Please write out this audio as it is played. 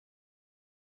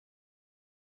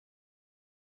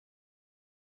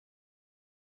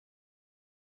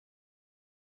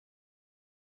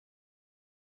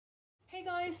Hey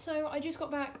guys, so I just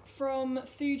got back from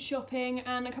food shopping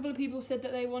and a couple of people said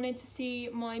that they wanted to see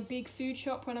my big food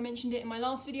shop when I mentioned it in my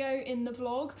last video in the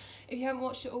vlog. If you haven't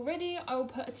watched it already, I will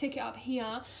put a ticket up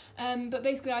here. But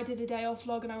basically I did a day off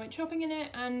vlog and I went shopping in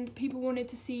it and people wanted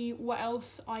to see what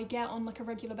else I get on like a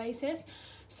regular basis.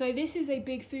 So this is a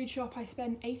big food shop. I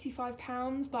spent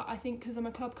 £85, but I think because I'm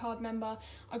a club card member,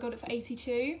 I got it for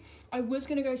 82. I was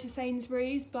going to go to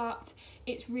Sainsbury's, but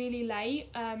it's really late.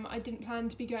 I didn't plan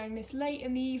to be going this late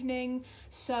in the evening,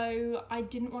 so I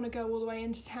didn't want to go all the way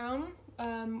into town.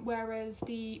 Whereas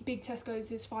the big Tesco's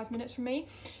is 5 minutes from me,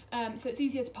 so it's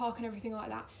easier to park and everything like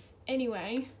that.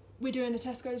 Anyway, we're doing a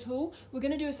Tesco's haul. We're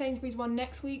going to do a Sainsbury's one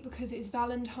next week because it's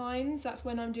Valentine's. That's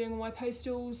when I'm doing all my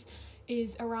postals,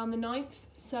 is around the 9th,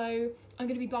 so I'm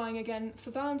going to be buying again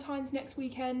for Valentine's next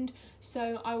weekend,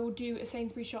 so I will do a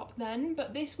Sainsbury's shop then.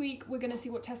 But this week we're going to see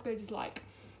what Tesco's is like.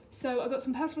 So I got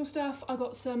some personal stuff, I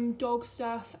got some dog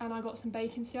stuff, and I got some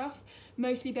bacon stuff,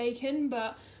 mostly bacon,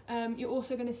 but you're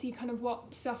also going to see kind of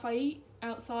what stuff I eat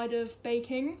outside of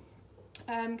baking,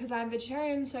 because I am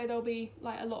vegetarian, so there'll be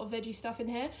like a lot of veggie stuff in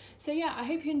here. So yeah, I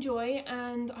hope you enjoy,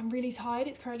 and I'm really tired.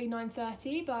 It's currently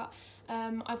 9:30, but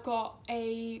I've got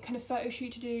a kind of photo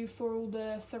shoot to do for all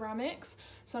the ceramics,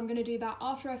 so I'm going to do that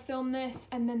after I film this,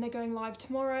 and then they're going live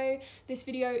tomorrow. This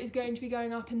video is going to be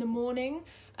going up in the morning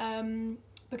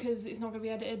because it's not going to be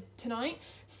edited tonight.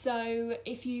 So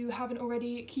if you haven't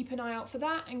already, keep an eye out for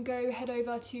that and go head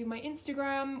over to my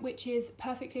Instagram, which is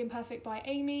Perfectly Imperfect by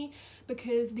Amy,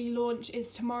 because the launch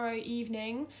is tomorrow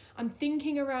evening. I'm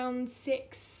thinking around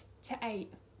 6 to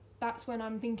 8. That's when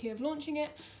I'm thinking of launching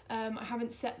it. I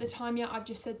haven't set the time yet, I've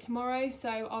just said tomorrow, so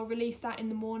I'll release that in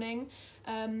the morning.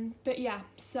 But yeah,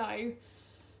 so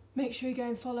make sure you go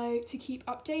and follow to keep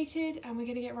updated, and we're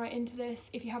gonna get right into this.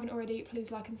 If you haven't already,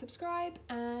 please like and subscribe,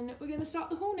 and we're gonna start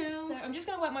the haul now. So I'm just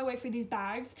gonna work my way through these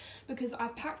bags because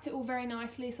I've packed it all very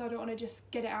nicely, so I don't wanna just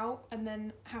get it out and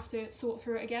then have to sort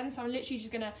through it again. So I'm literally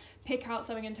just gonna pick out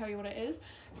something and tell you what it is.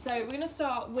 So we're gonna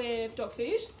start with dog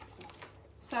food.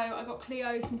 So I got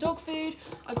Cleo some dog food.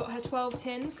 I got her 12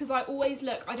 tins because I always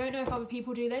look, I don't know if other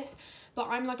people do this, but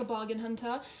I'm like a bargain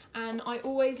hunter, and I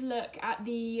always look at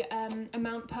the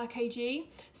amount per kg.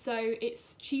 So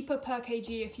it's cheaper per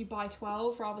kg if you buy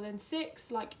 12 rather than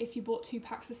 6. Like if you bought 2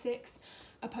 packs of 6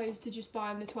 opposed to just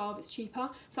buying the 12, it's cheaper.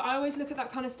 So I always look at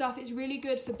that kind of stuff. It's really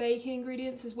good for baking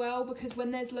ingredients as well, because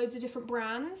when there's loads of different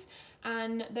brands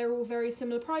and they're all very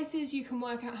similar prices, you can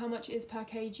work out how much it is per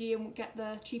kg and get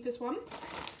the cheapest one.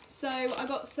 So I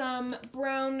got some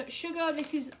brown sugar.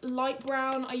 This is light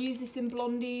brown. I use this in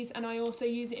blondies and I also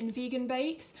use it in vegan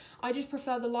bakes. I just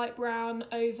prefer the light brown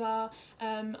over,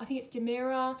 I think it's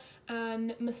Demira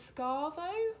and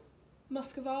Muscovado?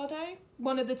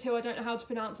 One of the two, I don't know how to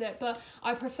pronounce it, but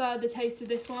I prefer the taste of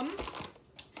this one.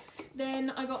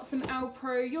 Then I got some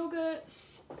Alpro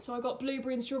yogurts. So I got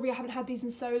blueberry and strawberry. I haven't had these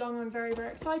in so long. I'm very, very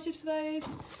excited for those.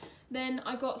 Then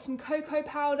I got some cocoa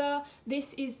powder.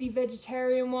 This is the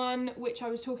vegetarian one, which I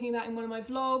was talking about in one of my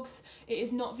vlogs. It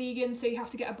is not vegan, so you have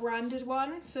to get a branded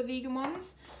one for vegan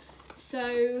ones.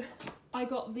 So I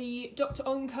got the Dr.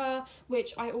 Oetker,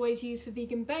 which I always use for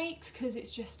vegan bakes because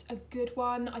it's just a good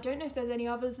one. I don't know if there's any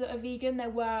others that are vegan. There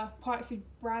were quite a few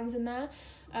brands in there,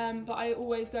 but I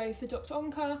always go for Dr.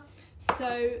 Oetker.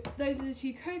 So those are the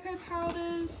 2 cocoa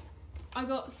powders. I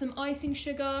got some icing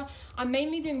sugar. I'm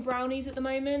mainly doing brownies at the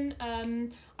moment.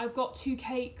 I've got 2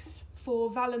 cakes for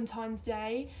Valentine's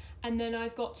Day, and then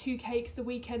I've got 2 cakes the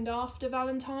weekend after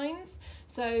Valentine's.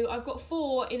 So I've got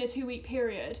 4 in a 2-week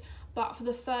period, but for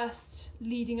the first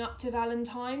leading up to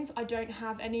Valentine's, I don't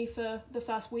have any for the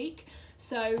first week.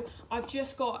 So I've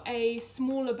just got a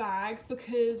smaller bag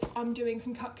because I'm doing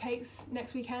some cupcakes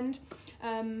next weekend,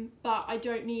 but I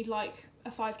don't need like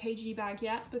a 5 kg bag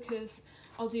yet because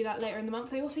I'll do that later in the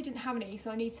month. They also didn't have any, so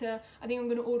I think I'm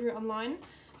going to order it online.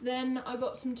 Then I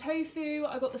got some tofu.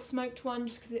 I got the smoked one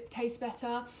just because it tastes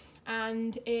better,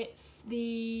 and it's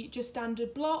the just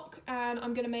standard block, and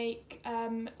I'm going to make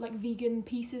like vegan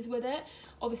pieces with it.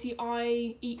 Obviously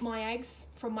I eat my eggs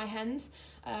from my hens,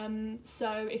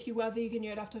 so if you were vegan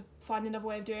you'd have to find another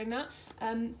way of doing that,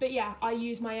 but yeah, I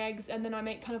use my eggs and then I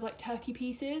make kind of like turkey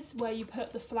pieces where you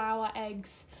put the flour,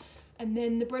 eggs, and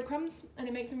then the breadcrumbs, and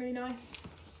it makes them really nice.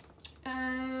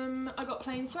 I got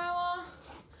plain flour.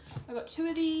 I got 2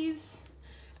 of these,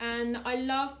 and I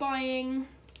love buying,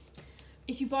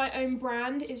 if you buy own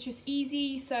brand, it's just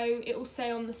easy, so it will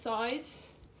say on the sides,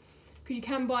 because you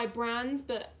can buy brands,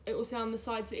 but it will say on the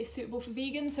sides that it's suitable for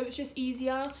vegans, so it's just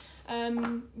easier.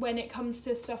 when it comes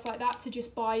to stuff like that, to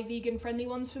just buy vegan friendly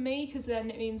ones for me, because then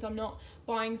it means I'm not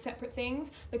buying separate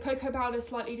things. The cocoa powder is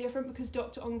slightly different because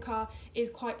Dr. Onkar is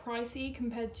quite pricey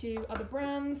compared to other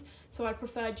brands, so I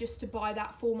prefer just to buy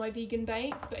that for my vegan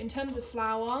bakes. But in terms of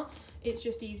flour, it's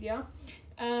just easier.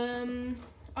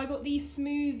 I got these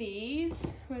smoothies.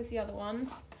 Where's the other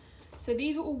one? So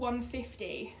these were all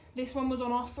 $1.50. This one was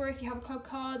on offer if you have a club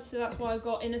card, so that's why I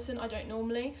got Innocent. I don't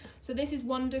normally. So this is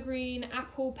Wondergreen,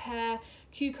 apple, pear,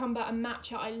 cucumber and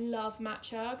matcha. I love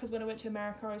matcha because when I went to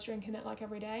America I was drinking it like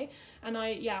every day, and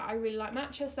I really like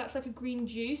matcha. So that's like a green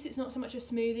juice. It's not so much a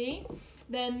smoothie.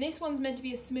 Then this one's meant to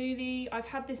be a smoothie. I've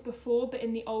had this before, but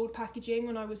in the old packaging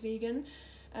when I was vegan.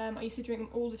 I used to drink them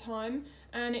all the time,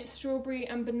 and it's strawberry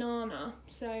and banana.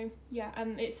 So yeah,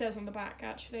 and it says on the back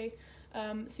actually,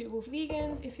 suitable for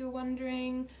vegans if you're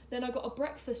wondering. Then I got a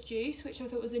breakfast juice, which I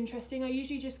thought was interesting. I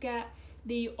usually just get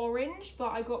the orange,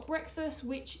 but I got breakfast,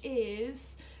 which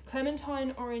is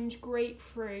clementine, orange,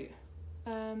 grapefruit.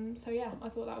 So yeah, I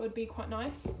thought that would be quite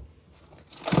nice.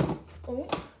 Oh,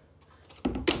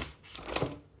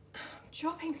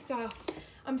 dropping stuff.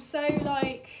 I'm so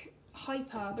like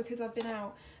hyper because I've been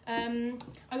out.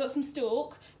 I got some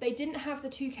Stork. They didn't have the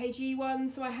 2 kg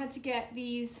ones, so I had to get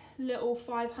these little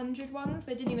 500 ones.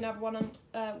 They didn't even have 1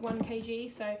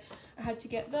 kg, so I had to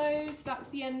get those. That's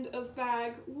the end of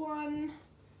bag 1.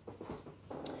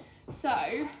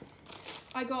 So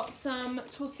I got some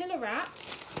tortilla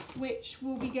wraps, which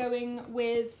will be going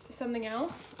with something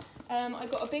else. I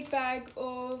got a big bag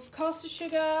of caster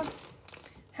sugar.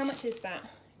 How much is that?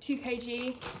 2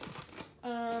 kg.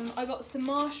 I got some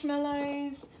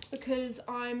marshmallows because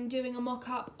I'm doing a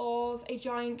mock-up of a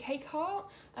giant cake heart.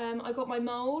 I got my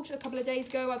mould a couple of days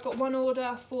ago. I've got 1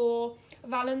 order for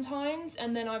Valentine's,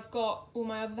 and then I've got all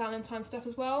my other Valentine's stuff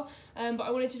as well. But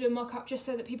I wanted to do a mock-up just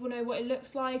so that people know what it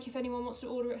looks like. If anyone wants to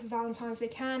order it for Valentine's, they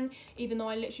can, even though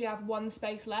I literally have 1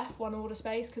 space left, 1 order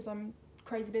space, because I'm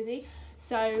crazy busy.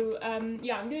 So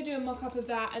yeah, I'm going to do a mock-up of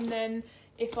that, and then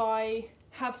if I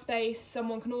have space,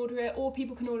 someone can order it, or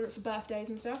people can order it for birthdays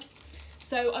and stuff.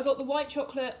 So I got the white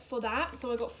chocolate for that.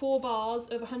 So I got 4 bars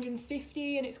of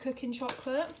 150, and it's cooking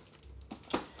chocolate.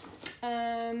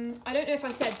 I don't know if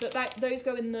I said, but those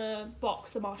go in the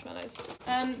box, the marshmallows.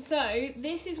 So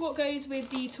this is what goes with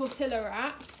the tortilla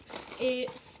wraps.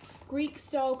 It's Greek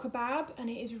style kebab, and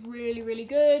it is really, really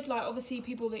good. Like, obviously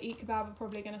people that eat kebab are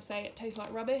probably going to say it tastes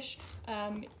like rubbish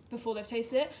before they've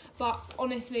tasted it, but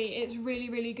honestly it's really,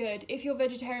 really good. If you're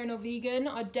vegetarian or vegan,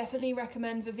 I'd definitely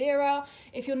recommend Vivera.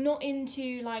 If you're not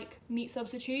into like meat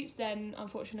substitutes, then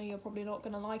unfortunately you're probably not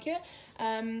going to like it.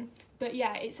 But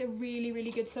yeah, it's a really,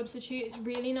 really good substitute. It's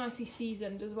really nicely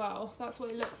seasoned as well. That's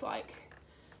what it looks like.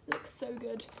 It looks so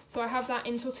good. So I have that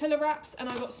in tortilla wraps, and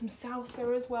I got some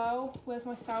salsa as well. Where's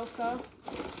my salsa?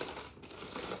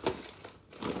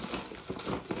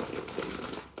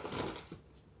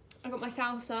 I got my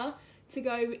salsa to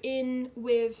go in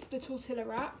with the tortilla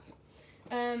wrap.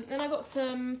 Then I got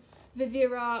some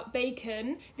Vivera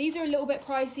bacon. These are a little bit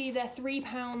pricey. They're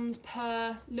 £3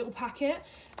 per little packet.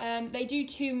 They do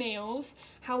 2 meals.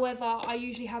 However, I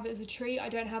usually have it as a treat. I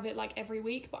don't have it like every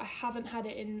week, but I haven't had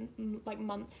it in like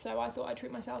months, so I thought I'd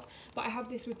treat myself. But I have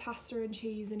this with pasta and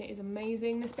cheese, and it is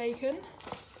amazing, this bacon.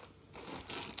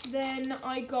 Then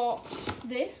I got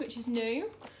this, which is new.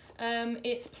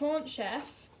 It's Plant Chef,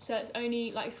 so it's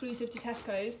only like exclusive to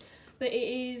Tesco's, but it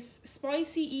is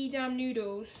spicy Edam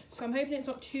noodles. So I'm hoping it's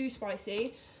not too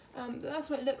spicy. But that's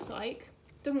what it looks like.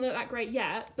 Doesn't look that great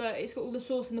yet, but it's got all the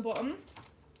sauce in the bottom.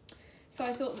 So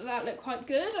I thought that looked quite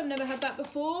good. I've never had that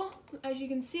before, as you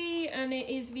can see, and it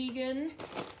is vegan.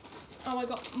 Oh, I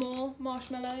got more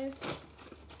marshmallows.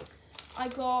 I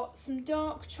got some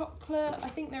dark chocolate. I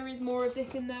think there is more of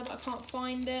this in there, but I can't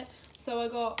find it. So I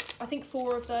got, I think,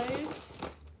 4 of those.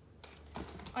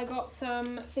 I got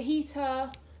some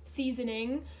fajita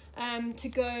seasoning to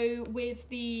go with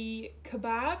the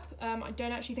kebab. I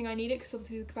don't actually think I need it because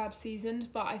obviously the kebab's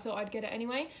seasoned, but I thought I'd get it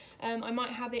anyway. I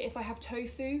might have it if I have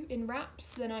tofu in wraps,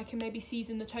 then I can maybe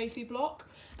season the tofu block.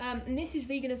 And this is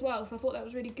vegan as well, so I thought that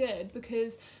was really good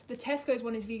because the Tesco's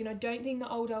one is vegan. I don't think the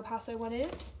Old El Paso one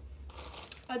is.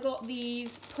 I got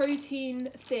these protein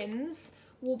thins,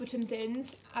 Warburton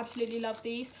thins. Absolutely love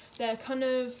these. They're kind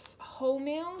of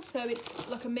wholemeal, so it's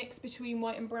like a mix between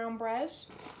white and brown bread.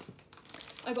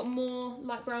 I got more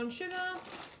light brown sugar.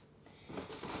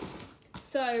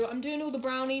 So I'm doing all the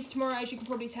brownies tomorrow, as you can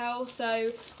probably tell.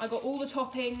 So I got all the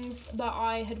toppings that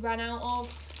I had ran out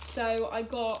of. So I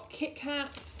got Kit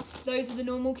Kats. Those are the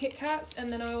normal Kit Kats,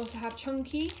 and then I also have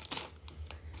Chunky.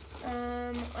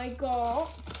 I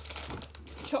got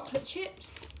chocolate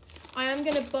chips. I am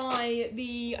going to buy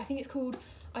the, I think it's called,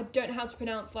 I don't know how to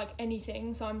pronounce like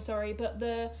anything, so I'm sorry, but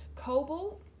the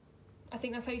Cobalt, I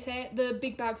think that's how you say it, the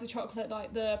big bags of chocolate,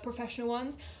 like the professional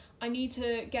ones. I need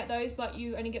to get those, but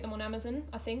you only get them on Amazon,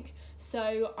 I think.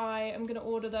 So I am going to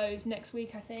order those next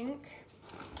week, I think.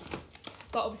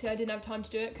 But obviously I didn't have time to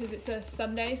do it because it's a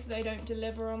Sunday, so they don't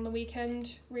deliver on the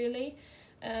weekend, really.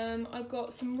 I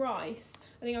got some rice.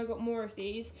 I think I got more of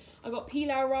these. I got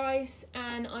pilau rice,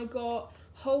 and I got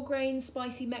whole grain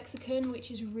spicy Mexican, which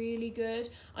is really good.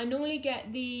 I normally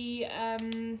get the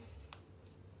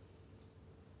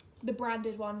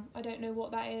branded one. I don't know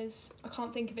what that is. I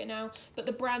can't think of it now. But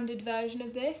the branded version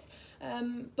of this.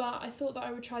 But I thought that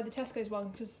I would try the Tesco's one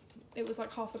because it was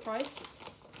like half the price.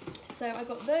 So I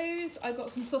got those. I got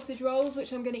some sausage rolls,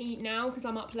 which I'm going to eat now because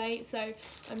I'm up late. So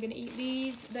I'm going to eat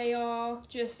these. They are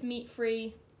just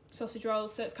meat-free sausage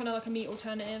rolls. So it's kind of like a meat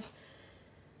alternative.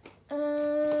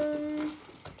 2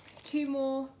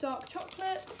 more dark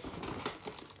chocolates.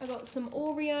 I got some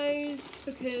Oreos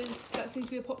because that seems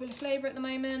to be a popular flavour at the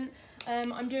moment.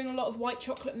 I'm doing a lot of white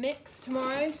chocolate mix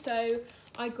tomorrow, so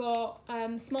I got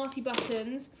Smarty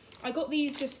Buttons. I got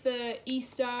these just for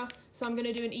Easter, so I'm going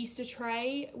to do an Easter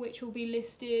tray, which will be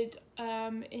listed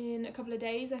in a couple of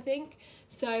days, I think.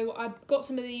 So I've got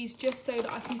some of these just so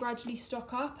that I can gradually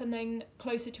stock up, and then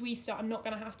closer to Easter I'm not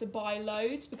going to have to buy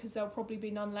loads because there'll probably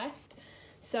be none left.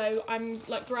 So I'm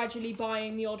like gradually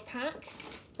buying the odd pack.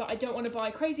 But I don't want to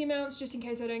buy crazy amounts just in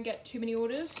case I don't get too many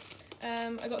orders.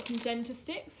 I got some dentist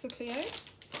sticks for Cleo.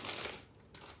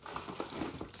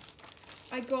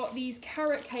 I got these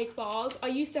carrot cake bars. I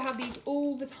used to have these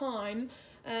all the time.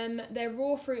 They're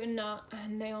raw fruit and nut,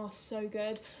 and they are so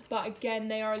good. But again,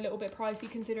 they are a little bit pricey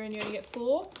considering you only get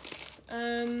 4.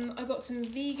 I got some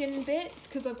vegan bits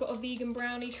because I've got a vegan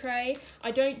brownie tray. I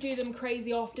don't do them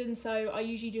crazy often, so I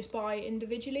usually just buy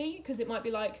individually because it might be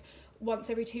like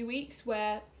once every 2 weeks,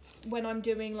 where when I'm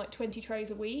doing like 20 trays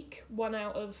a week, 1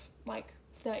 out of like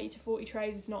 30 to 40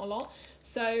 trays is not a lot.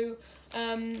 So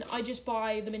I just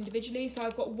buy them individually. So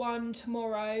I've got 1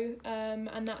 tomorrow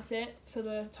and that's it for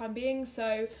the time being.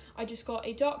 So I just got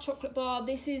a dark chocolate bar.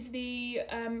 This is the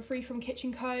Free From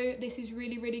Kitchen Co. This is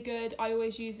really, really good. I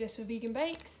always use this for vegan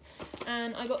bakes.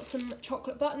 And I got some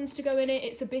chocolate buttons to go in it.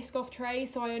 It's a Biscoff tray,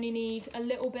 so I only need a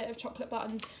little bit of chocolate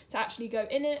buttons to actually go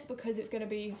in it because it's going to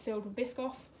be filled with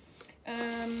Biscoff.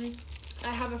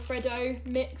 I have a Freddo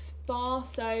mix bar,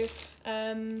 so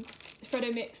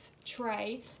Freddo mix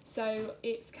tray, so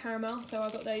it's caramel, so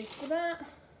I got those for that.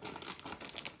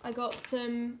 I got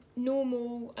some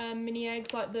normal mini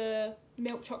eggs, like the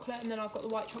milk chocolate, and then I've got the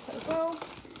white chocolate as well.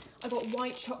 I got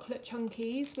white chocolate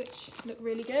chunkies, which look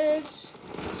really good.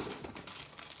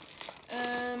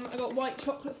 I got white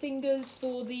chocolate fingers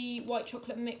for the white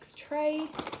chocolate mix tray.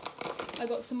 I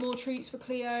got some more treats for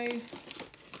Cleo.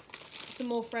 Some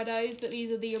more Freddos, but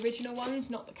these are the original ones,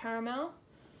 not the caramel.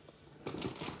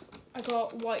 I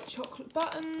got white chocolate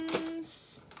buttons.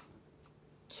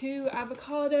 2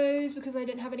 avocados because I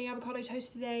didn't have any avocado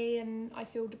toast today and I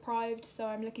feel deprived, so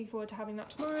I'm looking forward to having that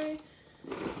tomorrow.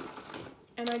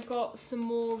 And I got some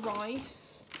more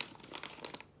rice.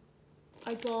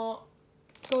 I got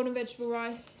golden vegetable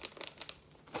rice,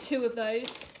 2 of those.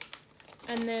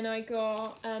 And then I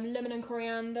got lemon and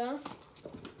coriander.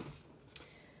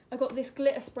 I got this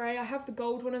glitter spray. I have the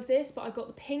gold one of this, but I got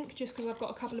the pink just because I've got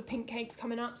a couple of pink cakes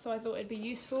coming up, so I thought it'd be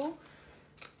useful.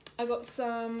 I got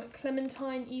some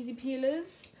clementine easy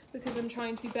peelers because I'm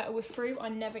trying to be better with fruit. I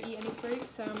never eat any fruit,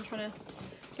 so I'm trying to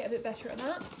get a bit better at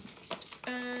that.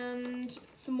 And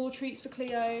some more treats for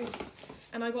Cleo.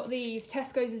 And I got these.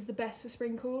 Tesco's is the best for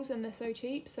sprinkles and they're so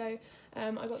cheap. So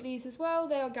I got these as well.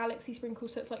 They are galaxy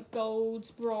sprinkles, so it's like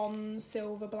golds, bronze,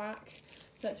 silver, black.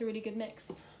 So that's a really good mix.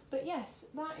 But yes,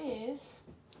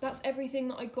 that's everything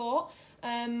that I got.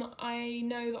 I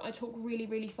know that I talk really,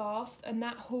 really fast, and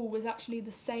that haul was actually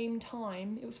the same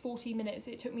time. It was 40 minutes.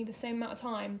 It took me the same amount of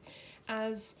time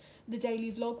as the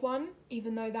daily vlog one,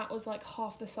 even though that was like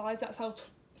half the size. That's how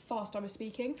fast I was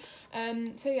speaking.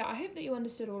 So yeah, I hope that you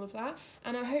understood all of that,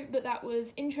 and I hope that that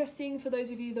was interesting for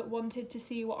those of you that wanted to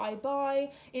see what I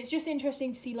buy. It's just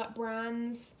interesting to see like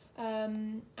brands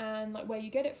and like where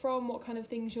you get it from, what kind of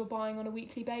things you're buying on a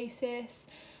weekly basis.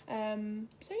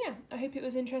 So yeah, I hope it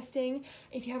was interesting.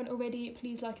 If you haven't already,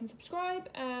 please like and subscribe,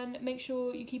 and make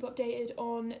sure you keep updated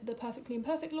on the Perfectly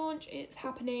Imperfect launch. It's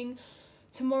happening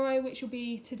tomorrow, which will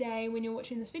be today when you're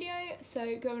watching this video,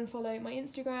 so go and follow my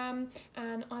Instagram,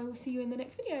 and I will see you in the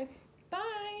next video.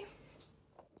 Bye!